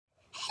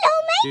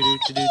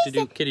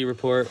Kitty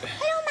report.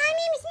 Hello, my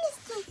name is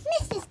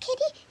Mrs.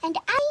 Kitty, and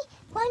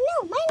well,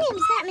 no, my name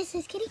is not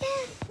Mrs. Kitty.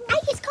 I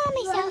just call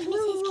myself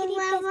Mrs. Kitty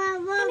because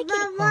I'm a kitty.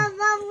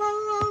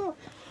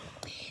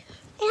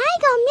 And I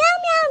go meow,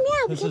 meow,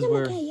 meow because I'm a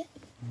kitty.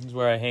 This is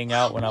where I hang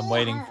out when I'm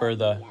waiting for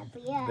the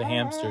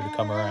hamster to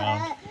come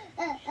around.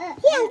 Yeah,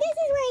 this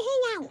is where I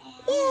hang out.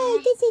 Yeah,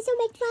 this is so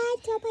much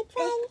fun, so much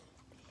fun.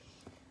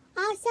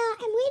 Also,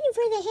 I'm waiting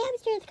for the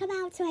hamster to come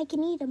out so I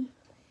can eat him.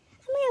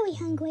 I'm really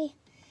hungry.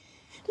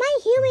 My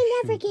human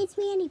never gives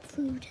me any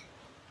food.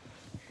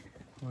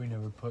 We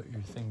never put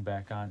your thing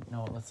back on.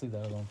 No, let's leave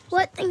that alone.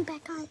 What thing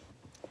back on?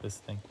 This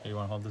thing. You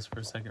want to hold this for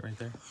a second right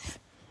there?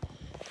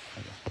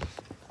 Okay.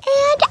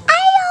 And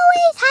I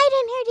always hide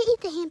in here to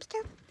eat the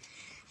hamster.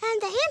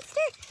 And the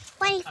hamster,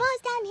 when he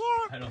falls down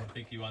here... I don't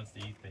think he wants to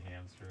eat the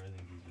hamster. I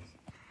think he just...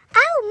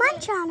 I'll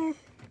munch on her.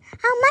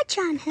 I'll munch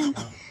on him.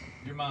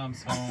 Your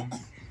mom's home.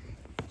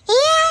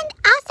 And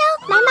also,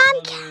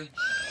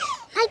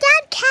 my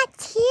dad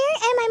cat's here,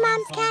 and my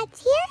mom's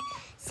cat's here.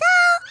 So,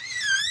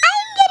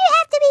 I'm going to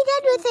have to be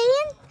done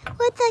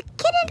with the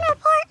kitten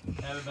report.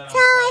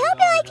 So, I hope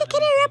you like the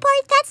kitten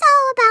report. That's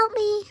all about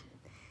me.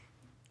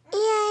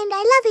 And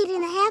I love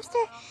eating a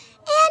hamster.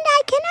 And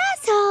I can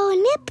also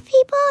nip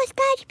people,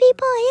 scratch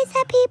people, hiss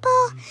at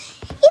people,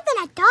 even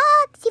at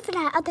dogs, even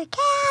at other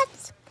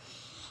cats.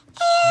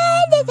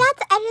 And that's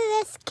the end of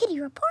this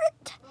kitty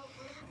report.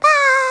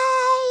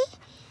 Bye.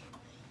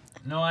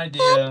 No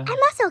idea. And I'm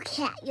also a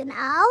cat, you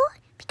know,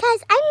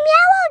 because I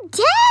meow all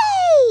day.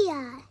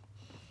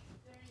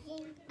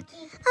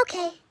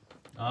 Okay.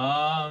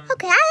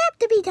 Okay, I have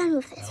to be done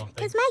with this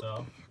because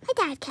my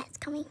dad cat's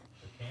coming.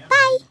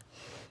 Bye.